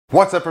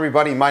What's up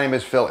everybody, my name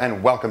is Phil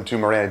and welcome to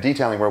Miranda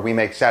Detailing, where we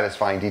make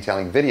satisfying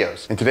detailing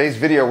videos. In today's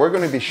video, we're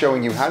going to be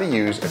showing you how to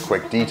use a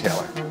quick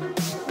detailer.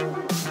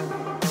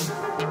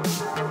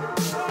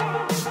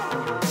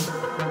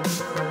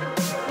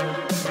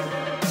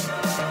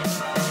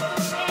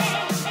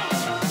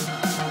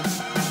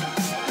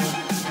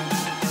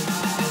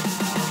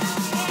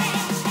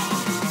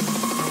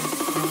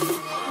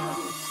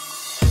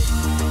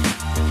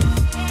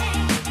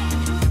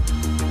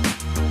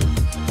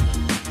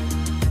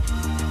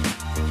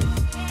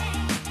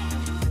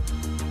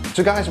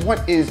 So guys,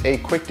 what is a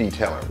quick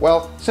detailer?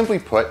 Well, simply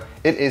put,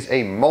 it is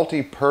a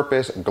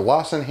multi-purpose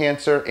gloss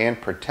enhancer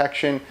and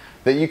protection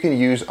that you can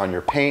use on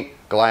your paint,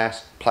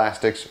 glass,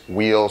 plastics,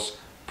 wheels,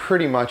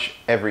 pretty much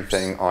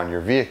everything on your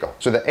vehicle.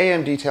 So the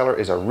AM Detailer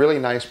is a really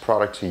nice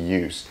product to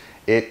use.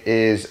 It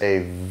is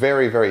a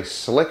very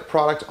slick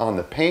product on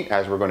the paint,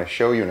 as we're going to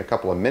show you in a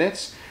couple of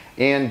minutes,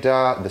 and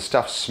the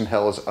stuff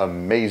smells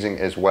amazing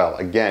as well.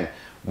 Again,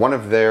 one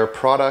of their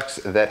products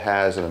that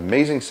has an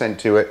amazing scent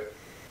to it.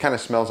 Kind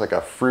of smells like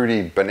a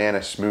fruity banana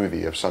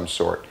smoothie of some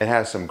sort. It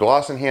has some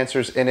gloss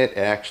enhancers in it. It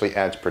actually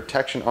adds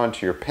protection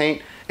onto your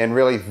paint. And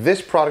really,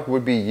 this product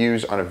would be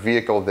used on a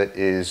vehicle that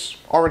is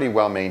already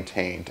well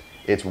maintained.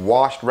 It's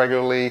washed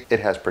regularly. It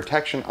has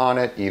protection on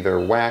it, either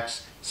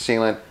wax,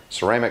 sealant,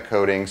 ceramic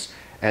coatings.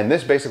 And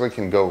this basically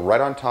can go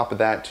right on top of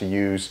that to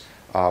use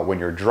when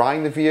you're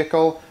drying the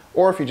vehicle,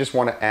 or if you just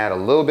want to add a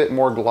little bit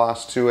more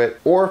gloss to it,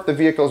 or if the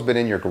vehicle's been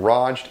in your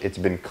garage, it's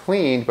been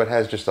cleaned but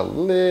has just a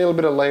little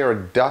bit of layer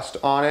of dust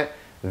on it,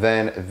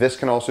 then this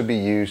can also be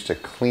used to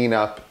clean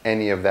up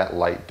any of that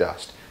light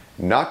dust.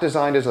 Not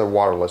designed as a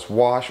waterless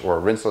wash or a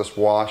rinseless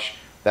wash.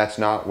 That's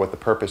not what the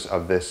purpose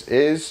of this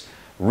is.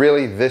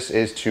 Really, this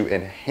is to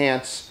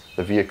enhance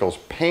the vehicle's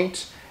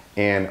paint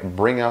and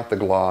bring out the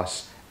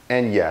gloss,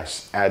 and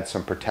yes, add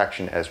some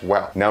protection as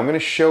well. Now I'm going to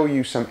show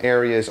you some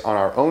areas on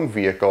our own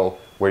vehicle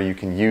where you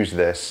can use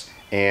this,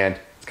 and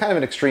it's kind of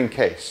an extreme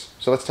case.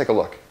 So let's take a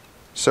look.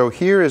 So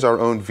here is our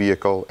own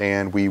vehicle,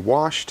 and we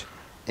washed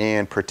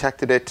and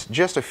protected it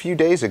just a few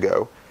days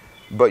ago,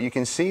 but you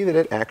can see that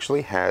it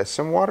actually has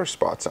some water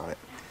spots on it.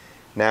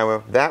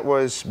 Now that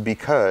was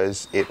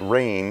because it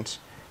rained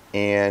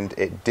and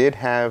it did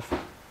have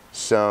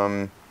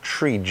some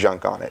tree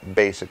junk on it,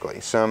 basically.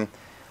 Some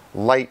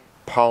light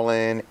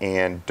pollen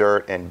and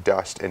dirt and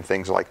dust and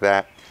things like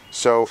that.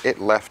 So it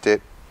left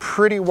it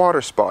pretty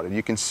water spotted.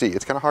 You can see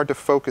it's kind of hard to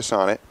focus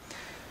on it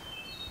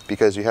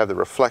because you have the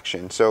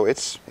reflection. So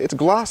it's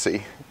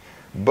glossy,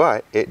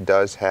 but it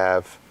does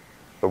have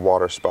the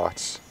water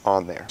spots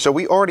on there. So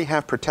we already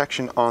have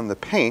protection on the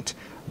paint,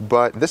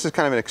 but this is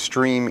kind of an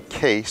extreme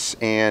case,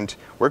 and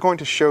we're going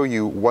to show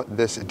you what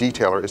this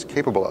detailer is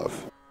capable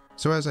of.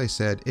 So as I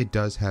said, it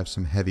does have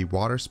some heavy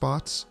water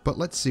spots, but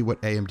let's see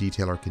what AM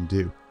Detailer can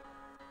do.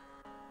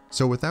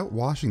 So without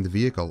washing the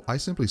vehicle, I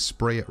simply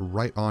spray it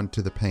right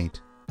onto the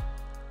paint.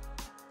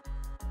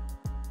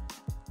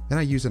 Then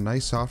I use a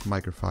nice soft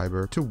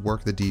microfiber to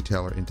work the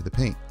detailer into the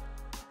paint.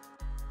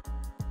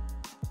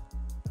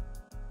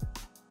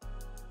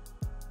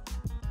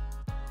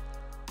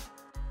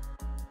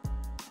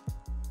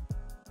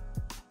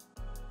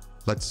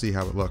 Let's see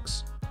how it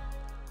looks.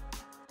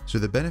 So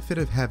the benefit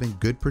of having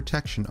good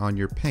protection on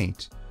your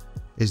paint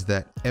is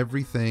that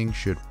everything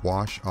should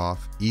wash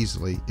off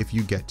easily if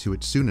you get to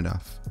it soon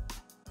enough.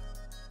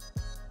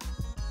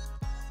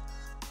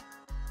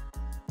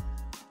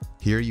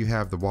 Here you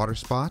have the water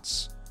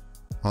spots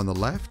on the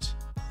left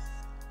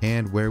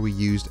and where we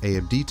used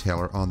AM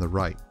Detailer on the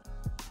right.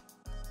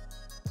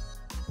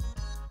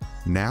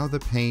 Now the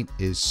paint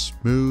is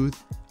smooth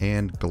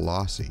and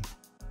glossy,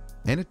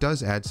 and it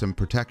does add some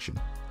protection.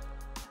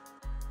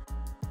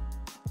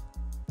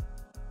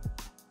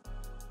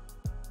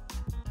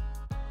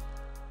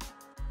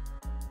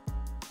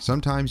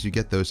 Sometimes you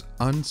get those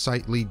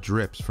unsightly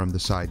drips from the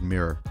side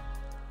mirror.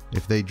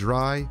 If they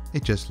dry,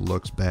 it just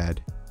looks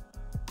bad.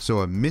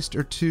 So a mist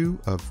or two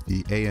of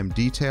the AM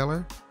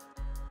Detailer,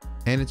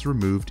 and it's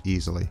removed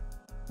easily.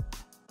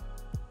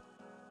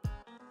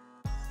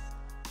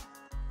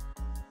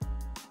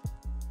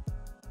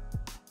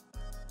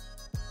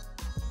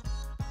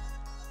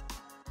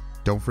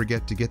 Don't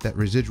forget to get that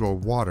residual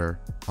water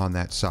on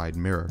that side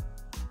mirror.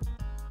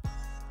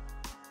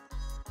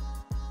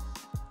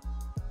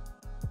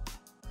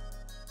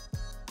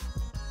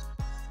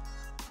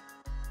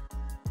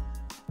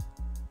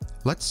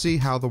 Let's see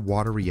how the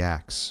water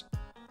reacts.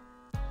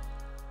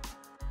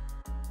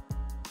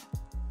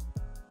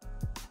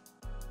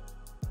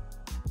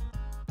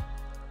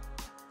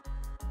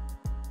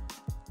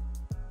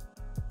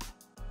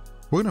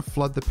 We're going to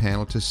flood the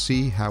panel to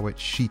see how it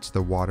sheets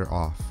the water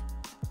off.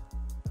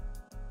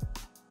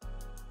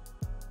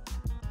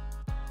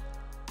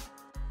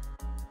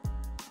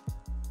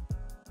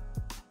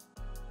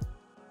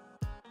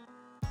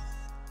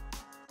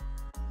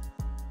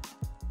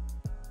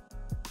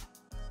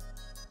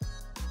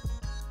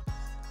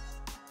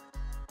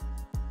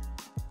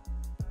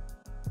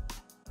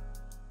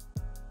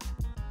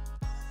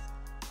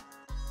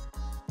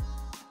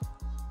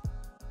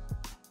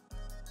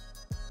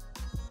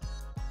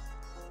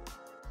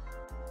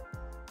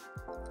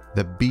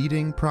 The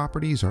beading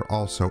properties are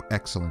also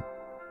excellent.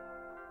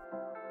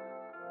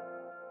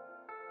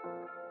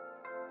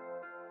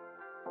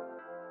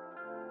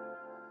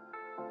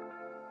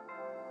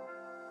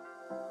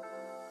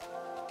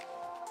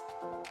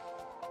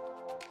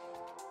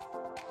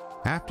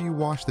 After you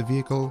wash the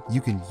vehicle,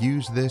 you can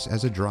use this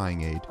as a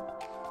drying aid.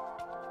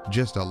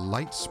 Just a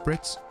light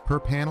spritz per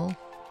panel,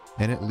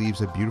 and it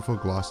leaves a beautiful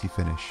glossy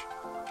finish.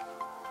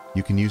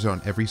 You can use it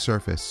on every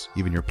surface,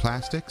 even your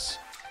plastics,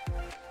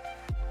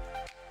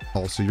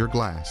 also your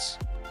glass.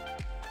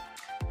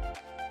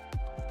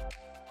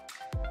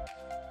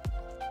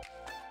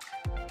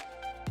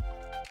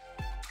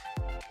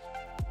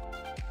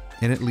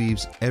 And it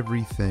leaves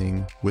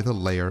everything with a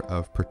layer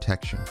of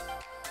protection.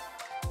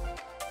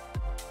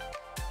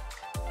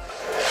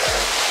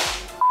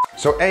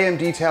 So AM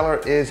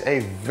Detailer is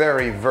a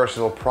very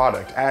versatile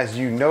product. As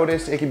you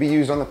notice, it can be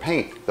used on the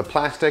paint, the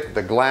plastic,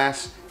 the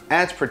glass,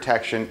 adds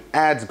protection,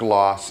 adds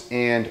gloss,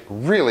 and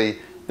really,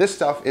 this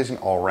stuff is an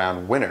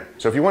all-round winner.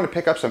 So if you want to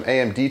pick up some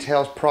AM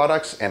Details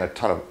products and a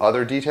ton of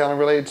other detailing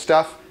related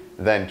stuff,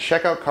 then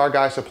check out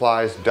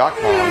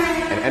carguysupplies.com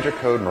and enter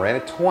code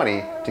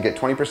Miranda20 to get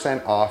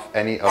 20% off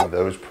any of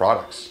those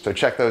products. So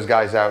check those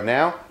guys out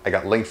now. I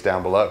got links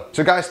down below.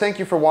 So guys, thank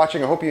you for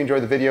watching. I hope you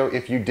enjoyed the video.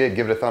 If you did,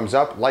 give it a thumbs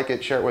up, like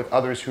it, share it with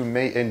others who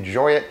may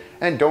enjoy it,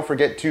 and don't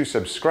forget to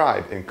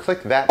subscribe and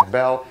click that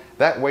bell.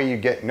 That way you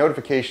get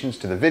notifications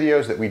to the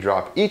videos that we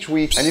drop each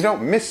week and you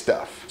don't miss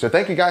stuff. So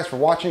thank you guys for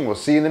watching. We'll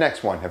see you in the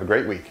next one. Have a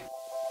great week.